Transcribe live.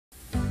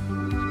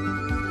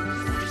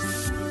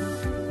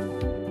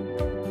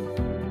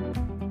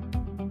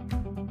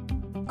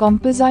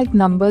Composite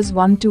numbers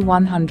 1 to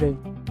 100.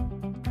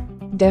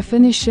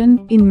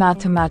 Definition: in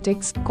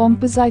mathematics,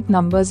 composite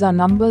numbers are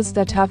numbers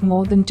that have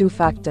more than two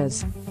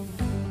factors.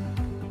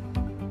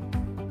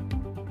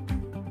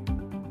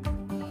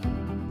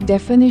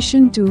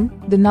 Definition 2: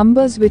 the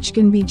numbers which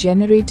can be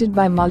generated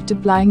by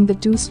multiplying the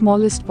two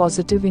smallest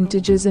positive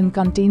integers and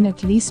contain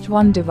at least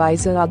one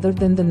divisor other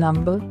than the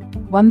number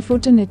 1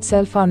 in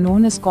itself are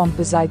known as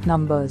composite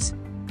numbers.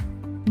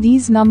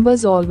 These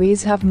numbers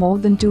always have more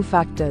than two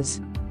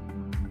factors.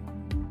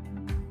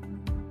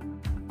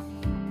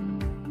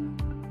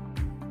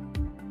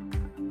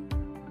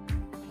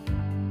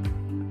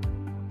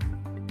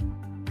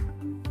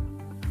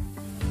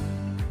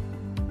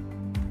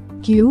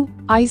 Q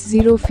is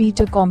 0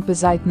 feet a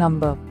composite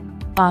number?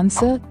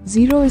 Answer: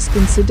 0 is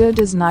considered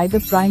as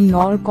neither prime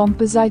nor a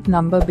composite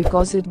number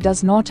because it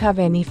does not have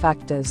any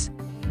factors.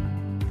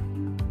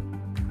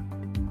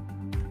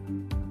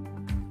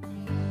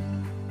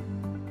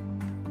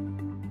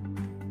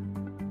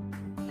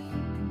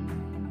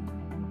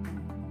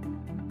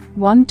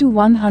 One to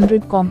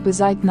 100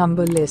 composite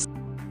number list.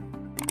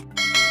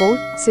 4,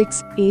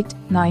 6, 8,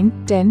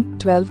 9, 10,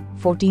 12,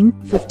 14,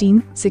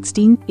 15,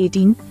 16,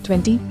 18,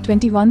 20,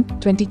 21,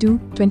 22,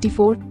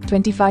 24,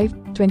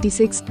 25,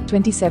 26,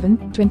 27,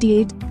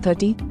 28,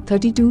 30,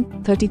 32,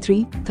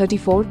 33,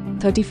 34,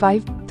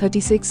 35,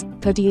 36,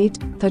 38,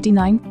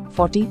 39,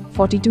 40,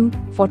 42,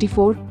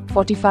 44,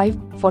 45,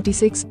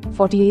 46,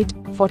 48,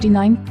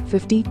 49,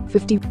 50,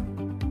 50.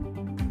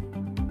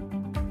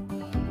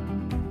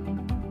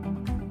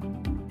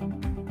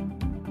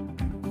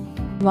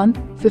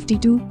 1,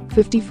 52,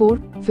 54,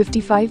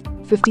 55,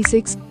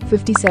 56,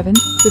 57,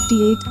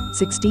 58,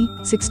 60,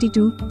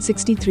 62,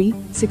 63,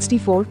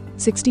 64,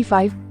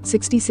 65,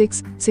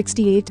 66,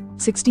 68,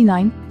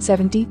 69,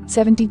 70,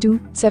 72,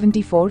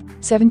 74,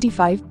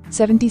 75,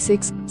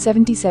 76,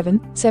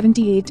 77,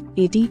 78,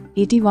 80,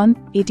 81,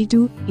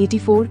 82,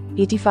 84,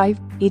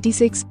 85,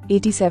 86,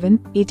 87,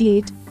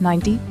 88,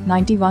 90,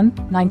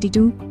 91,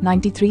 92,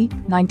 93,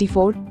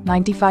 94,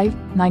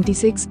 95,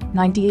 96,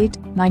 98,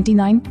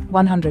 99,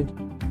 100.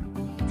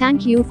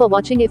 Thank you for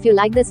watching. If you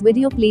like this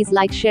video, please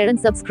like, share and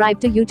subscribe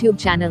to YouTube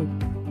channel.